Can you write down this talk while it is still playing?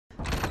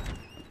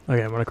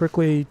Okay, I'm gonna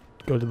quickly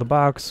go to the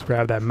box,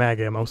 grab that mag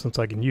ammo since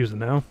I can use it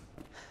now.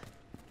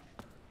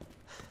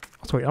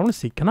 So wait, I want to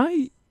see. Can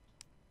I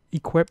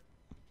equip?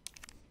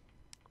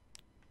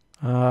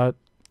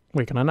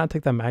 Wait, can I not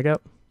take that mag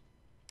out?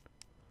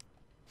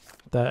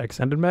 That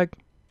extended mag?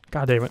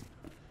 God damn it.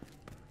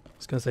 I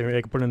was gonna say maybe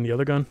I could put it in the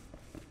other gun.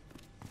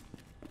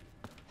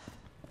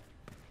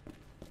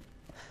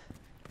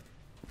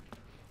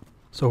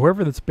 So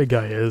whoever this big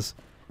guy is,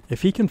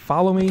 if he can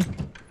follow me,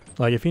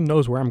 like if he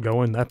knows where I'm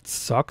going, that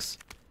sucks.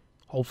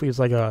 Hopefully it's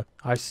like a,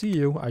 I see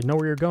you, I know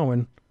where you're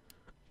going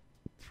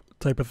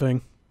type of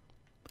thing.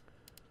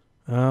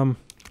 I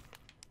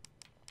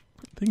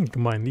think you can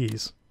combine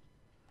these.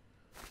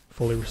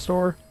 Fully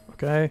restore,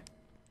 okay.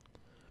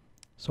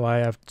 So I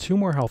have 2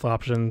 more health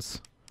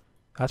options.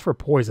 That's for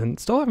poison.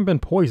 Still haven't been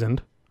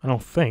poisoned, I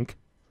don't think.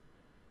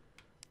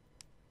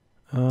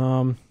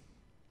 In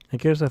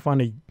case I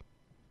find a,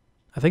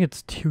 I think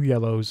it's 2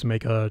 yellows to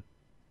make a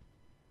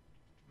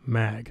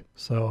mag.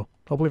 So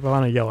hopefully if I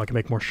find a yellow I can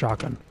make more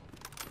shotgun.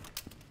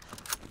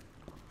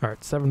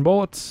 Alright, 7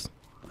 bullets.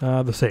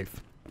 The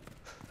safe.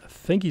 I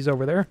think he's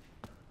over there.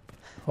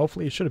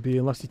 Hopefully he should be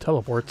unless he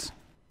teleports.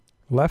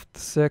 Left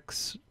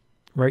 6,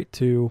 right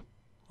 2,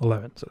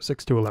 11. So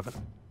 6 to 11.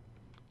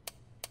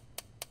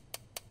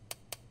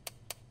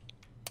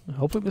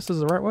 Hopefully this is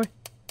the right way.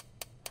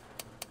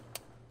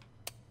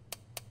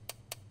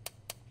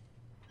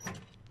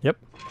 Yep.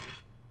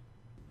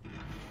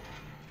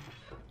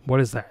 What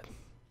is that?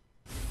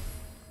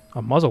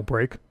 A muzzle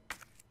brake?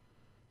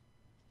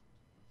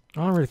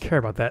 I don't really care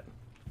about that.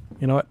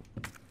 You know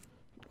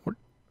what?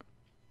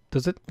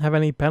 Does it have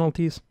any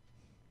penalties?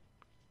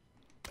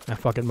 Ah,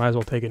 fuck it. Might as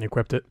well take it and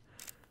equip it.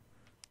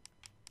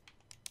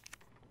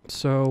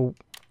 So...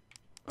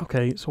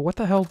 Okay, so what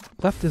the hell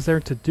left is there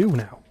to do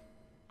now?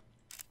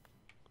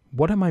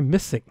 What am I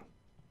missing?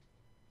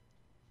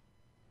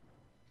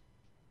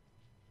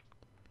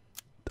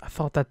 I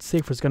thought that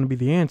safe was going to be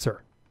the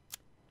answer.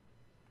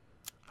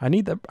 I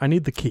need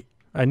the key.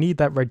 I need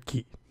that red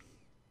key.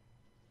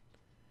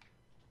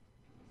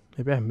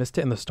 Maybe I missed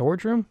it in the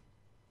storage room?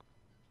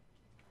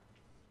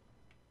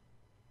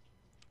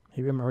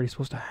 Maybe I'm already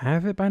supposed to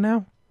have it by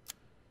now?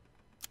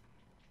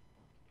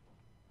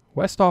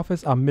 West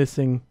office, I'm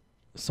missing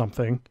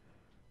something.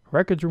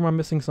 Records room, I'm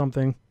missing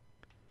something.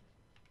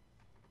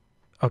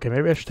 Okay,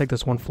 maybe I should take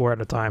this one floor at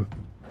a time.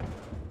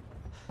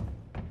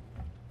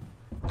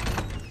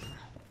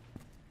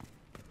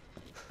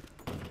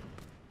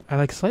 I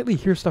like slightly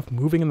hear stuff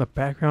moving in the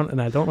background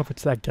and I don't know if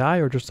it's that guy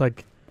or just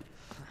like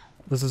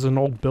this is an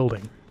old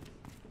building.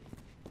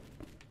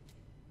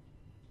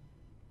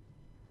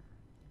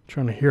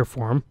 Trying to hear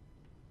for him.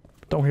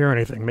 Don't hear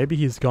anything. Maybe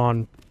he's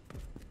gone.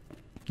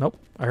 Nope.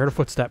 I heard a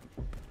footstep.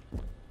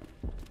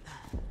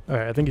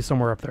 Alright, I think he's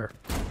somewhere up there.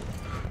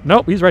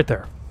 Nope, he's right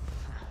there.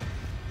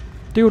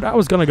 Dude, I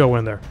was gonna go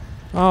in there.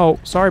 Oh,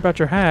 sorry about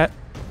your hat.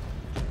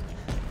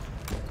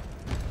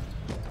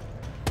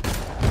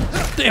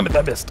 Damn it,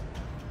 I missed.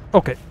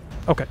 Okay.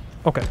 Okay.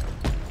 Okay.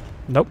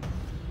 Nope.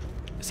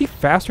 Is he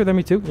faster than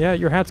me too? Yeah,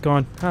 your hat's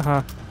gone.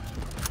 Haha.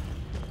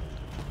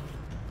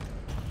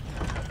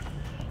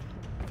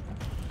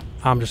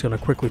 I'm just gonna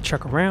quickly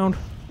check around.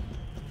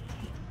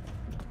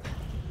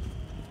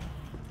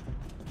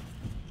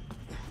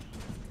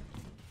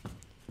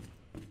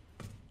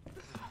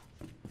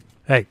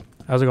 Hey,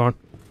 how's it going?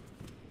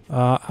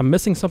 I'm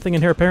missing something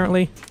in here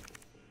apparently.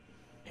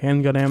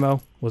 Handgun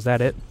ammo. Was that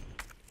it?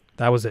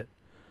 That was it.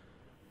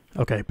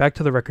 Okay, back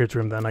to the records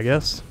room then, I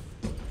guess.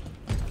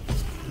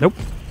 Nope.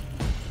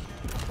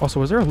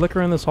 Also, is there a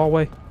liquor in this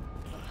hallway?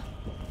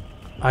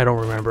 I don't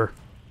remember.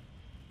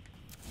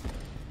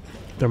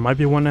 There might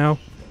be one now.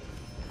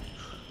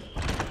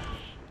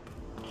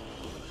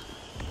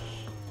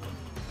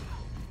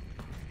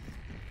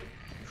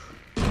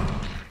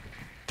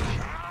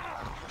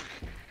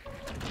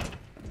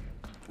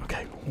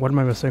 Okay, what am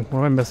I missing? What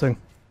am I missing?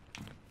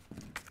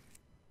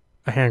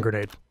 A hand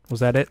grenade. Was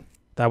that it?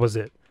 That was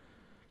it.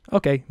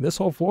 Okay, this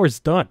whole floor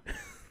is done.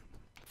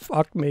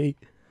 Fuck me.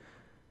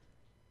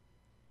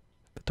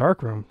 The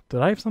dark room.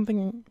 Did I have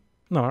something?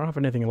 No, I don't have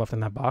anything left in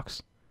that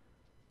box.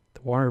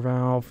 The water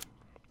valve.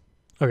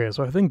 Okay,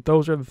 so I think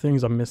those are the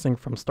things I'm missing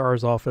from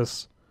Star's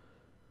office.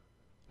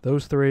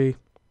 Those 3.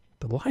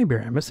 The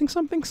library. I'm missing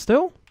something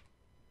still?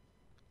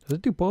 Does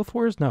it do both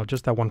floors? No,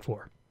 just that one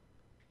floor.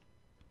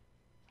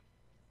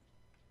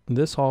 In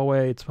this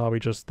hallway, it's probably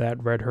just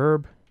that red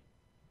herb.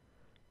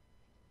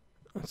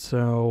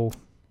 So...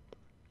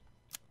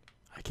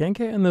 I can't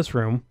get in this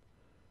room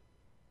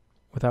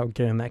without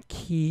getting that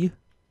key.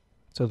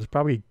 So there's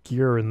probably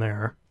gear in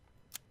there.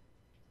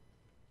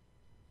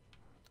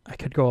 I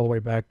could go all the way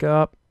back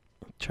up.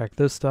 Check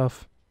this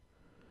stuff.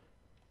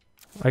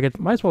 I could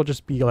might as well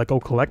just be like,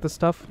 go collect the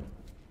stuff.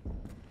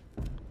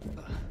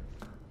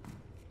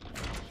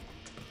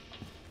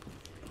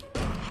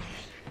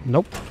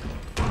 Nope.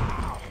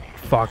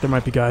 Fuck, there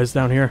might be guys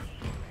down here.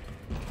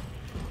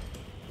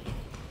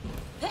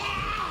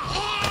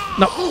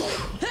 No.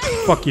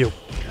 Fuck you.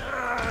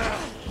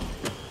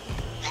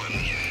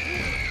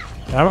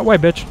 Out of my way,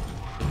 bitch.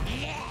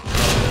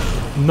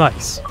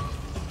 Nice.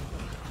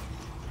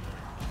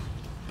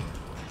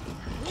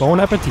 Bon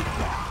appetit.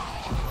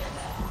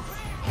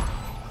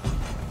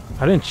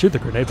 I didn't shoot the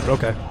grenade, but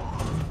okay.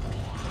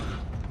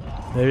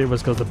 Maybe it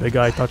was because the big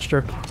guy touched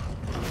her.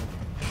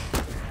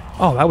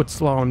 Oh, that would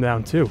slow him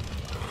down too.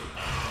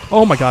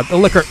 Oh my god, the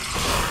liquor.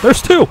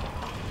 There's two!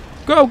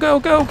 Go, go,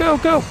 go, go,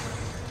 go!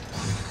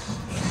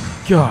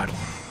 God.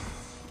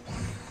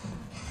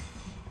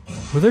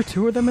 Were there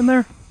two of them in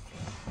there?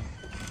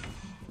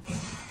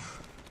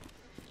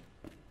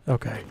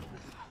 Okay.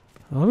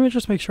 Let me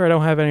just make sure I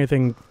don't have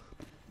anything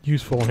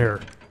useful in here.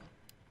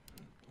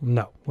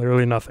 No,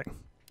 literally nothing.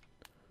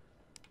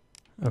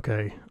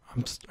 Okay,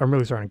 I'm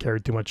really starting to carry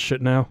too much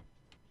shit now.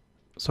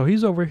 So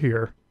he's over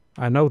here.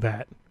 I know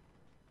that.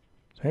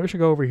 So maybe I should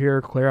go over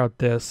here, clear out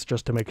this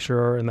just to make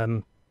sure, and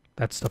then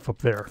that stuff up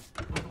there.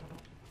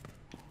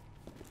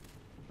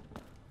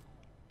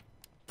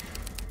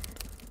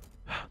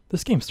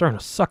 This game's starting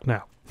to suck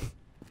now.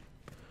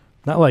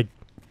 Not like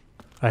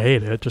I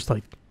hate it, just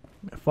like,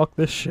 fuck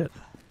this shit.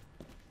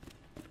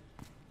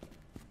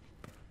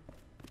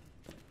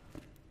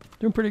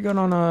 Doing pretty good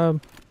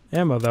on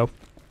ammo though.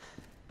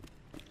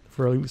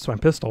 For at least my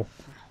pistol.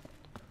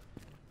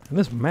 And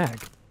this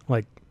mag,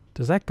 like,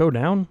 does that go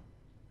down?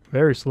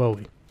 Very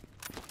slowly.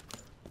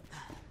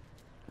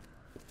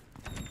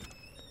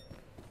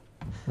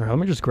 Alright, let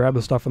me just grab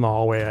the stuff in the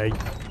hallway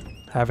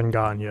I haven't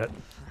gotten yet.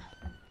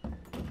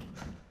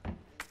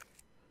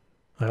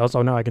 I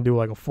also know I can do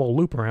like a full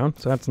loop around,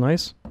 so that's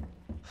nice.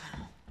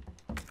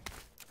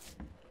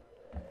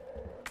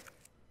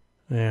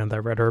 And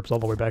that red herb's all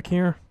the way back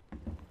here.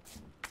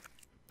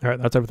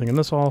 Alright, that's everything in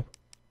this hall.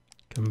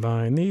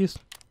 Combine these.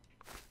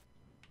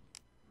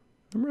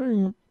 I'm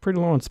running pretty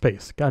low on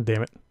space. God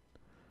damn it.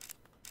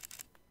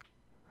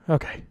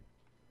 Okay.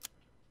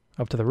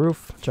 Up to the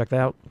roof. Check that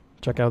out.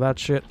 Check out that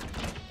shit.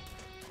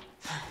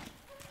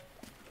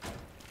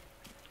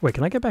 Wait,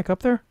 can I get back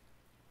up there?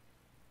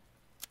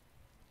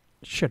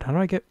 Shit, how do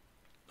I get...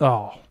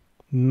 Oh,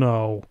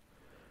 no.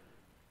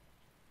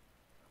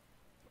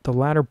 The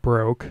ladder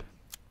broke.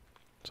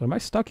 So am I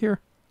stuck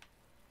here?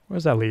 Where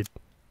does that lead?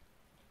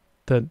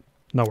 To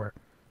nowhere.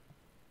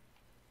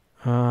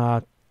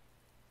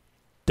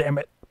 Damn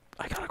it.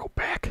 I gotta go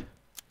back.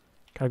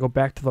 Gotta go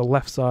back to the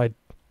left side.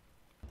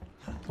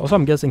 Also,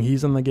 I'm guessing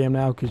he's in the game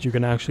now because you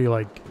can actually,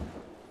 like,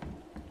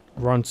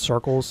 run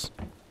circles.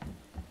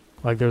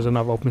 Like, there's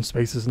enough open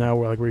spaces now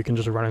where, like, where you can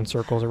just run in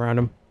circles around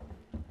him.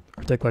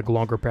 Or take, like,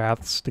 longer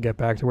paths to get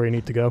back to where you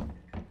need to go.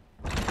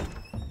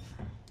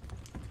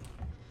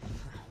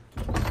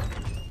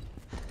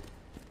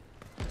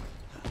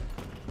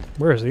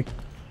 Where is he?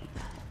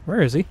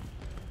 Where is he?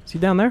 Is he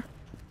down there?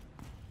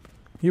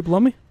 You below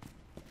me?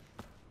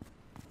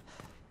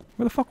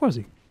 Where the fuck was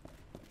he?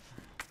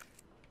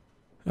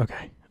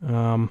 Okay.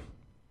 I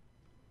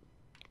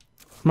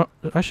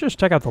should just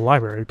check out the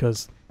library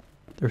because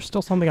there's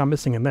still something I'm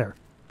missing in there.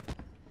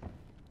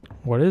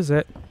 What is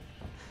it?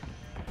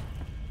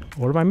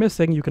 What am I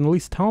missing? You can at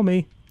least tell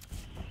me.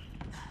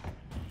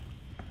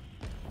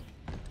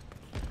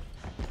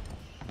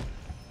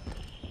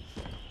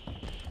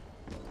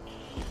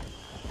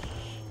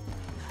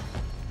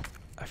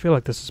 I feel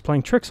like this is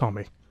playing tricks on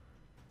me.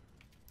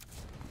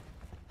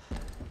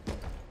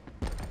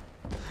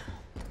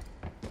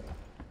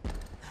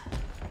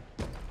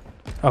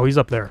 Oh, he's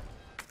up there.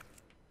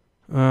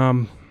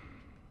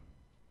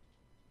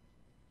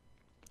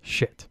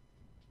 Shit.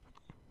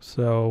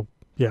 So,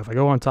 yeah, if I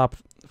go on top,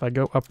 if I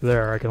go up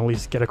there, I can at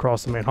least get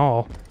across the main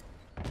hall.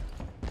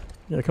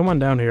 Yeah, come on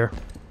down here.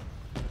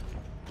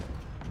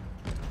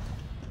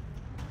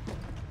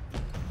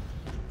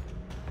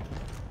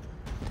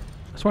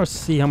 I just want to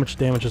see how much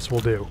damage this will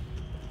do.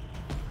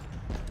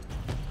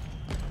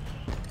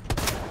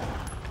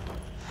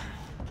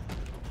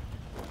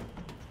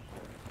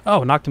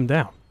 Oh, knocked him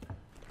down.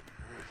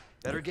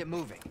 Better get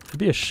moving. It'd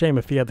be a shame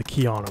if he had the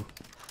key on him.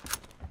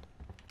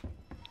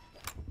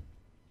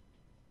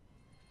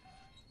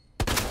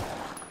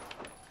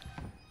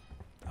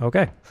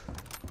 Okay.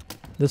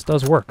 This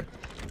does work.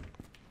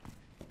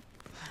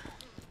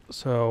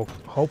 So,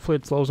 hopefully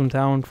it slows him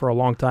down for a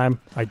long time.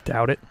 I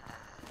doubt it.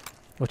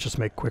 Let's just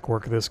make quick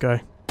work of this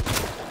guy.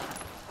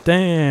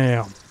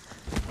 Damn!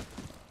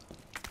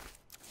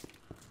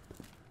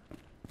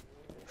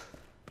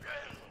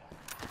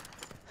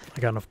 I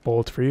got enough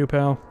bullets for you,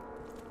 pal.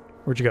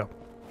 Where'd you go?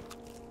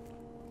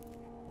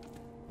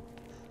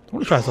 I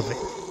want to try something.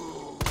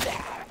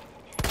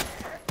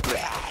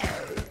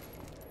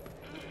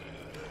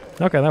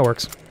 Okay, that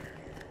works.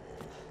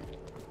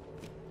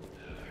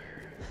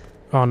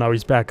 Oh no,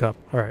 he's back up.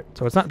 Alright,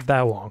 so it's not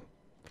that long.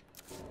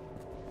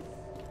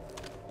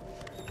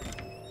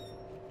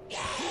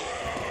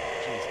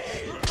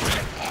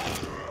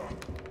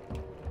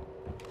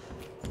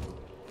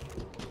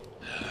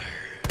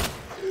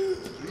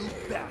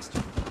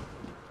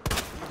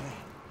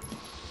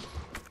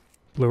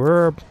 Blue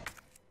herb.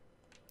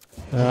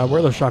 Where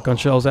are those shotgun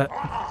shells at?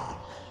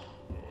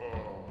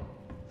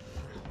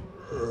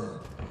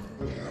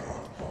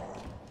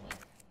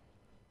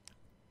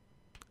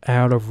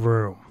 Out of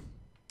room.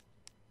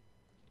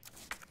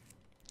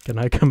 Can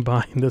I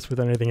combine this with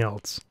anything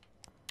else?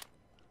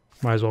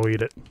 Might as well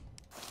eat it.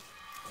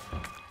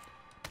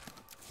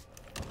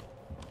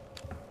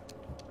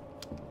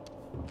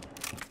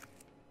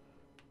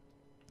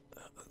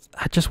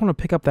 I just want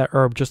to pick up that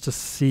herb just to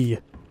see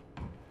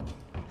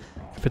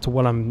if it's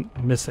what I'm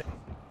missing.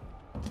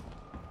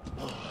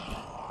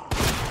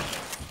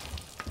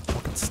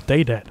 Fucking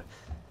stay dead.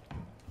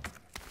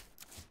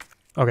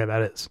 Okay,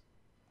 that is.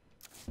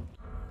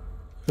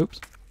 Oops.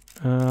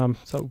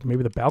 So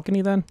maybe the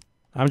balcony then?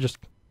 I'm just...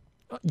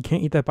 You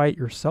can't eat that bite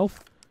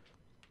yourself?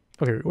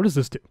 Okay, what does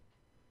this do?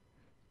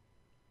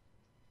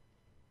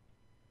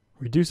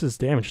 Reduces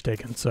damage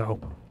taken, so...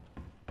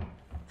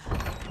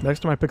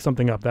 Next time I pick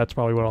something up, that's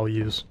probably what I'll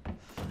use.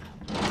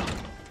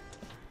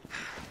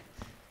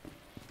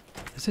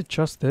 Is it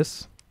just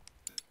this?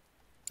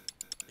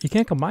 You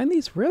can't combine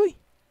these? Really?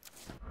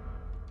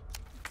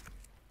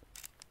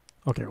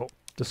 Okay, well,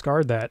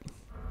 discard that.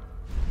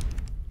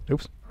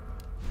 Oops.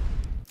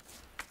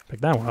 Pick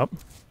that one up.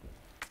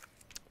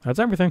 That's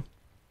everything.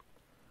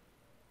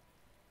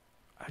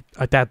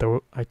 I doubt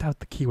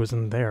the key was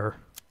in there.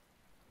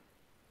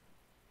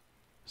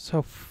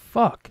 So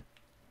fuck.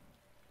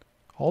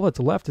 All that's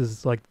left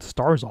is like the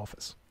Star's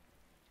office.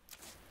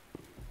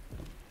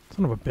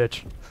 Son of a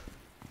bitch.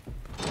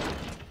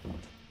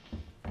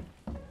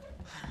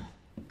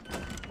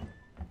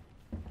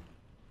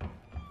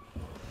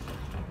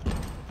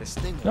 This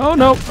thing. Oh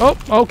no! Oh,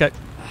 okay.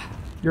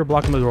 You're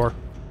blocking the door.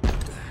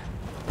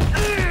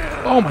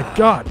 Oh my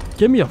god!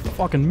 Give me a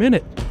fucking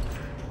minute!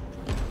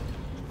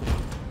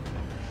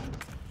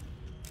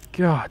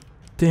 God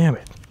damn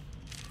it.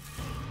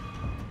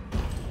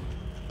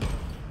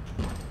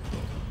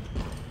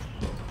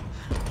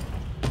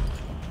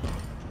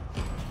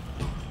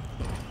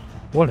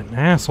 What an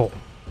asshole.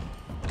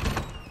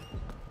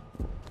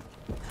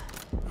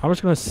 I'm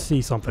just gonna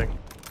see something.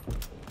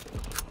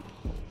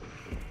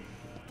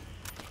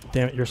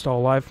 Damn it, you're still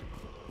alive?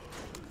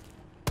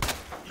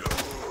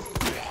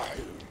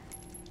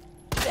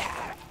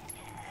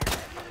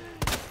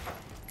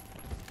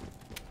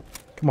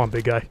 Come on,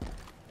 big guy.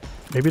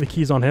 Maybe the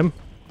key's on him?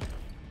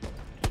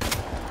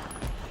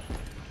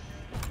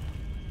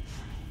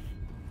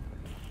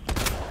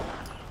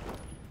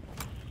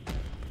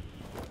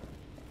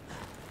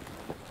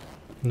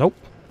 Nope.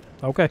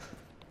 Okay.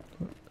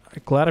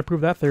 Glad I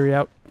proved that theory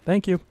out.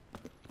 Thank you.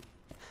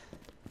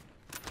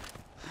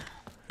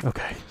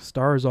 Okay.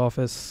 Star's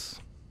office.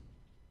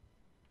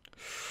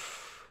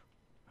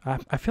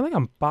 I feel like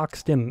I'm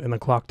boxed in the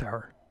clock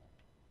tower.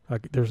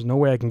 Like, there's no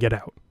way I can get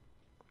out.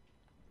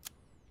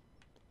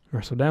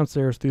 Alright, so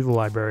downstairs through the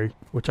library,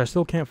 which I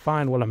still can't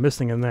find what I'm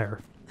missing in there.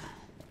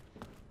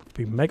 I'd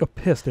be mega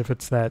pissed if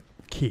it's that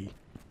key,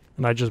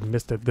 and I just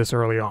missed it this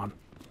early on.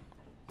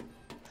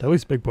 At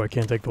least Big Boy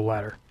can't take the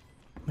ladder.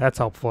 That's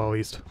helpful, at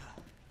least.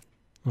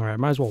 Alright,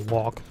 might as well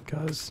walk,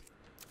 because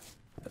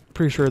I'm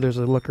pretty sure there's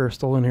a liquor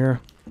still in here.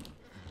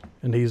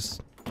 And he's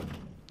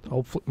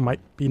hopefully might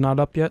be not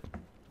up yet.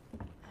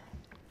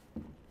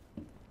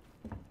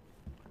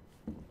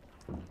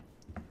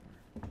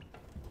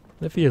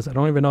 If he is, I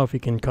don't even know if he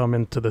can come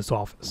into this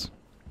office.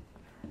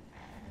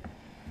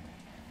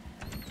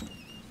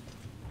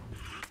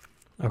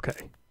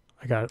 Okay,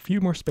 I got a few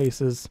more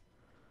spaces.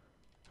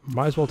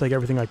 Might as well take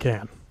everything I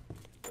can.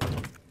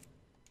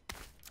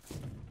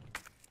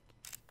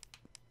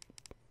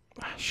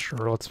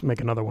 Sure, let's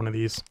make another one of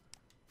these.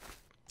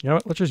 You know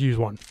what? Let's just use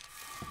one.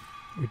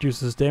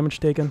 Reduces damage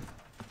taken.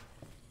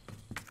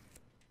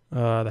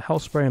 The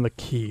health spray and the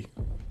key.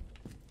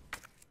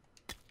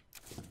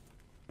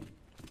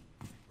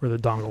 Or the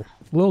dongle.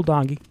 Little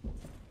dongy.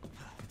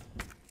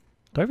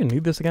 Do I even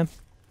need this again?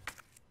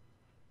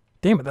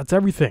 Damn it, that's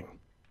everything.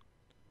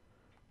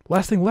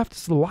 Last thing left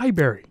is the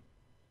library.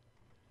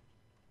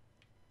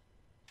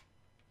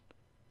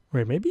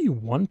 Wait, maybe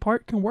one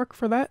part can work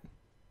for that?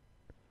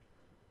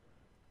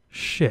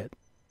 Shit.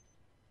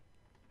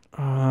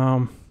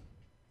 Well,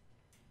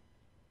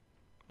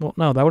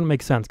 no, that wouldn't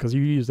make sense because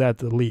you use that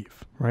to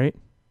leave, right?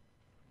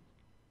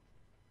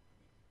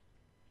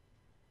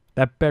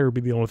 That better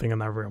be the only thing in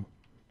that room.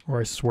 Or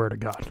I swear to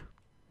God.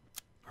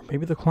 Or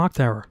maybe the clock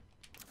tower.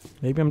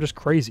 Maybe I'm just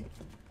crazy.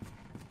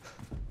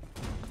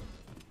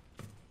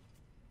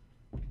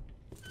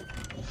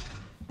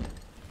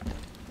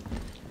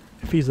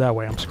 If he's that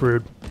way, I'm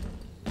screwed.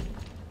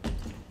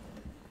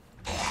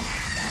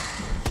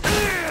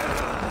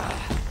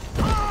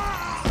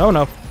 Oh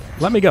no.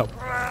 Let me go.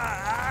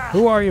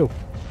 Who are you?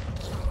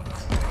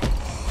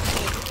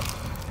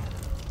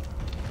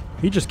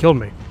 He just killed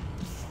me.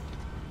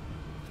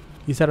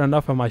 He's had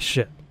enough of my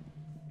shit.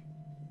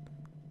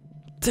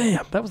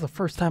 Damn, that was the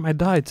first time I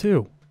died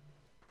too.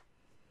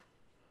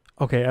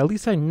 Okay, at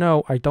least I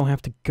know I don't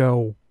have to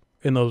go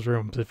in those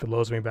rooms if it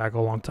loads me back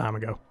a long time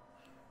ago.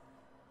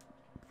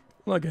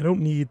 Like, I don't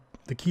need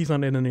the keys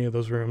on in any of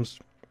those rooms.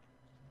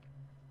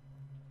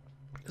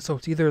 So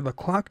it's either the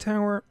clock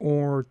tower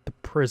or the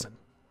prison.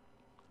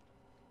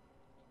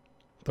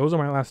 Those are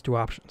my last two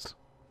options.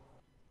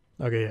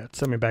 Okay, yeah, it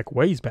sent me back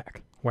ways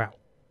back. Wow.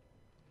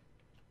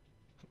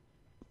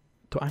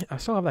 Do I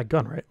still have that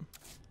gun, right?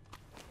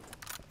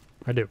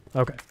 I do.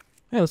 Okay.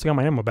 Hey, let's get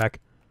my ammo back.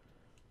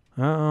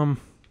 How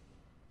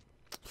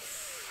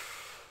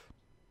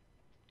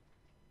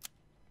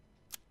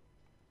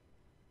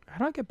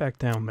do I get back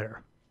down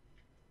there?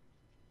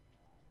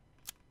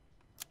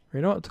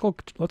 You know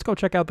what? Let's go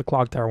check out the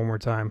clock tower one more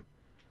time.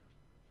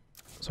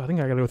 So I think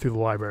I gotta go through the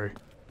library.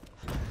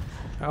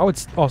 I would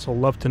also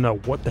love to know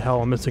what the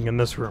hell I'm missing in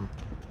this room.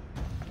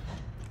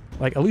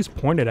 Like, at least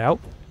point it out,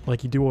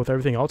 like you do with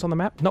everything else on the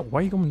map. No, why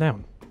are you going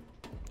down?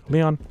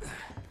 Leon,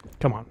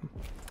 come on.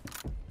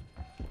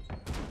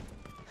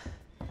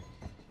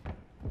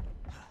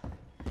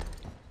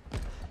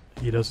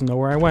 He doesn't know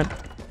where I went.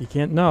 He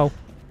can't know.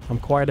 I'm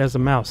quiet as a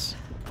mouse.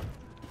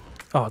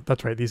 Oh,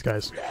 that's right, these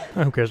guys.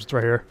 Who cares? It's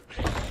right here.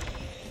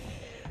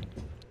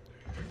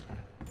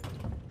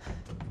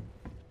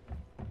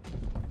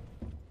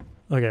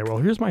 Okay, well,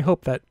 here's my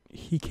hope that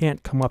he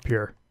can't come up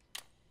here.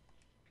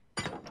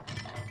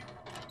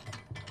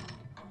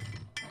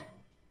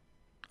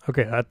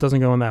 Okay, that doesn't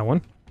go in that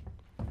one.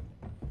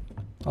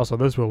 Also,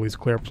 this will at least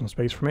clear up some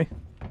space for me.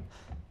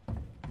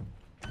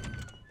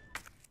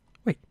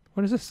 Wait,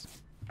 what is this?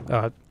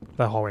 That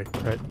hallway,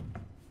 right?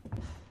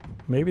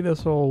 Maybe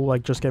this will,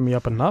 like, just get me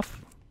up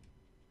enough?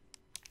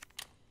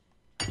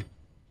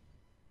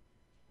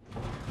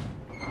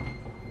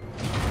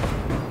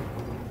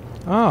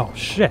 Oh,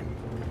 shit.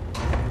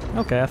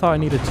 Okay, I thought I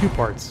needed 2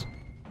 parts.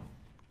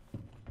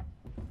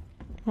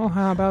 Well,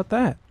 how about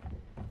that?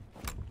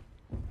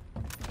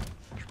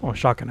 Oh,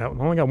 shotgun out. I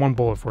only got 1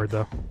 bullet for it,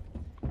 though.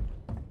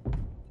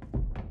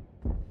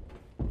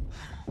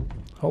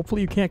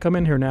 Hopefully you can't come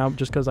in here now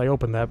just because I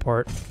opened that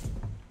part.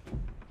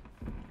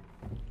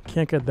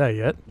 Can't get that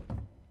yet.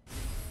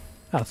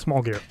 Ah,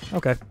 small gear.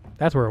 Okay,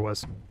 that's where it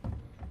was.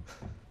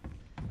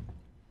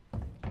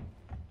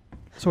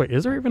 So wait,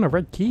 is there even a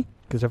red key?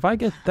 Because if I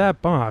get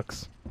that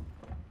box,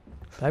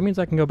 that means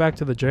I can go back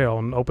to the jail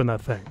and open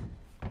that thing.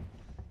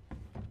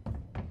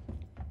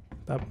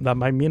 That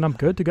might mean I'm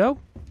good to go?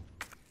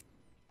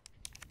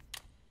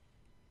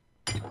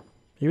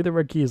 Maybe the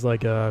red key is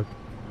like, you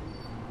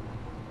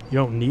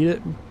don't need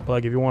it, but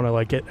like if you want to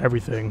like get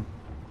everything,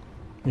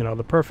 you know,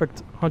 the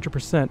perfect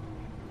 100%.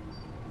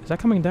 Is that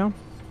coming down?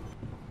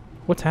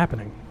 What's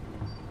happening?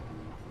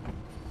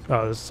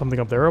 Oh, there's something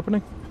up there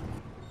opening?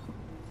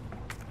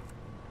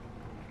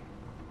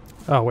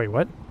 Oh, wait,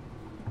 what?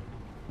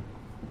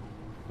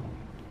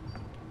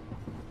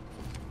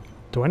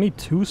 Do I need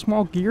 2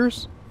 small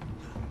gears?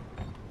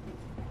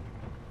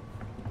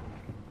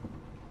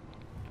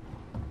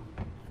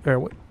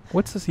 Or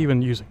what's this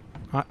even using?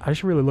 I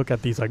should really look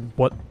at these, like,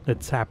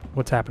 what's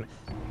happening.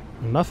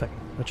 Nothing.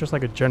 It's just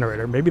like a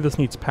generator. Maybe this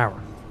needs power.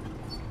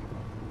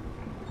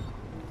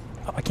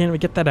 Oh, I can't even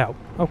get that out.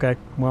 Okay,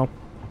 well,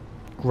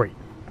 great.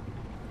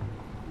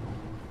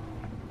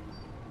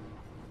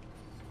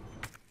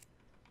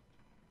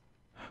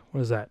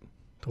 What is that?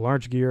 The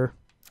large gear.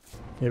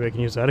 Maybe I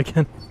can use that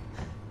again.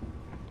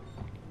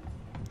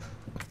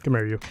 Come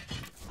here, you.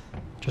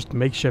 Just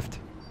makeshift.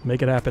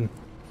 Make it happen.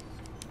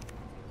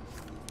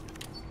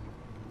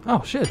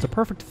 Oh shit, it's a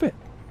perfect fit.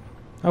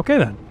 Okay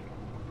then.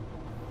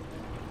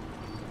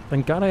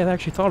 Thank God I had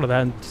actually thought of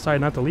that and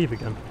decided not to leave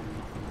again.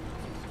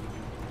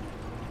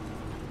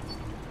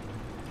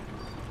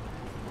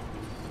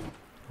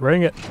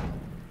 Ring it.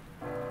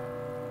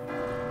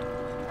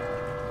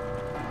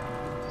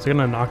 Is he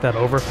gonna knock that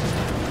over?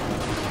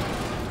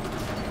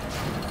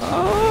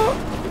 Oh!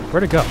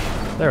 Where'd it go?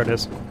 There it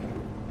is.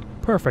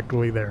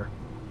 Perfectly there.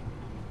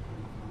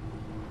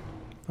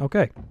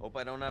 Okay. Hope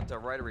I don't have to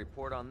write a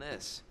report on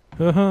this.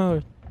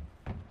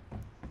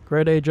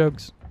 Grade A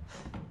jokes.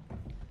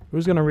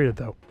 Who's gonna read it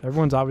though?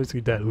 Everyone's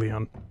obviously dead,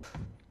 Leon.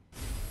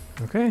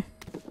 Okay.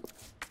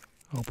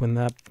 Open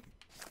that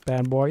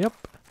bad boy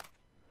up.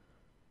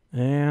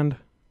 And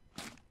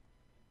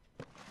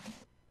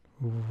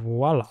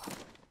voila.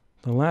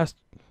 The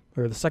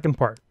second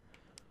part.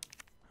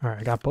 Alright,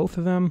 I got both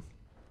of them.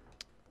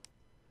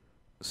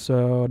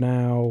 So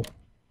now,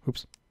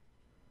 oops.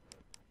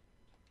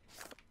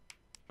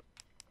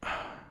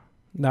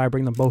 Now I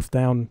bring them both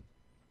down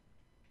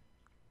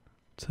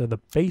to the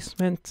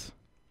basement.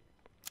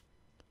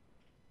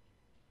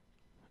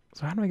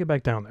 So how do I get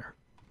back down there?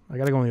 I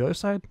gotta go on the other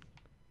side?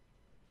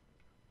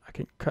 I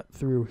can cut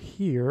through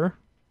here.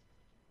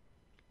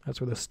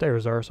 That's where the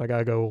stairs are, so I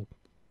gotta go.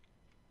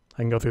 I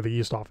can go through the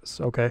east office.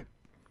 Okay.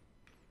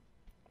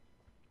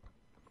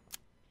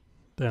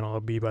 Then I'll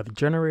be by the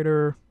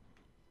generator.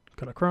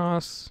 Cut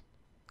across.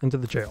 Into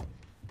the jail.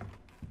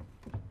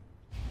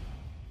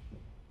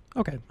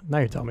 Okay, now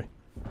you tell me.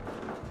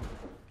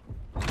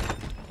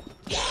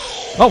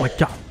 Oh my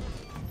god!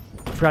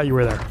 I forgot you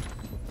were there.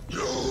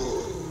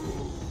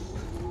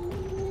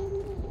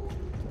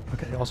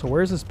 Okay, also,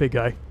 where's this big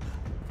guy?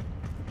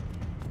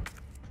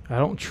 I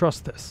don't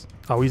trust this.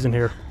 Oh, he's in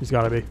here. He's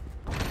gotta be.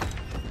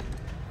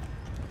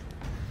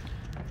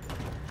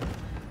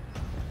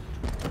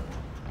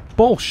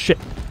 Bullshit!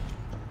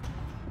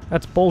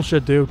 That's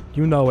bullshit, dude.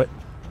 You know it.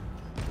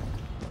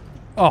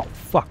 Oh,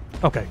 fuck.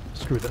 Okay,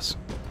 screw this.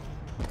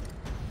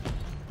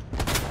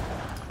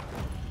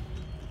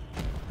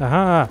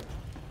 Aha!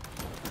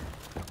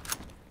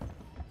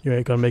 You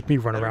ain't gonna make me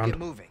run Better around. get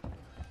moving.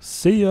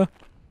 See ya!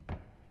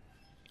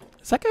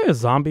 Is that guy a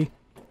zombie?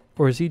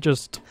 Or is he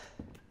just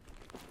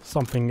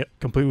something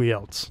completely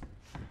else?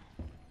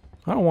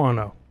 I don't want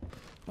to know.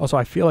 Also,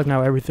 I feel like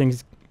now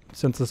everything's...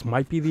 Since this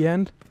might be the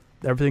end,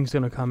 everything's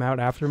gonna come out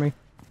after me.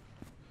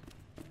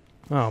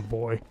 Oh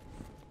boy.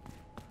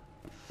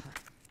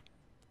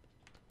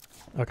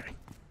 Okay.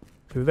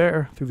 Through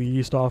there, through the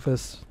east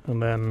office,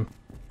 and then...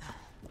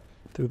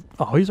 through...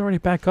 Oh, he's already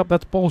back up.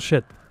 That's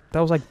bullshit. That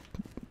was like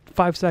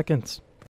 5 seconds.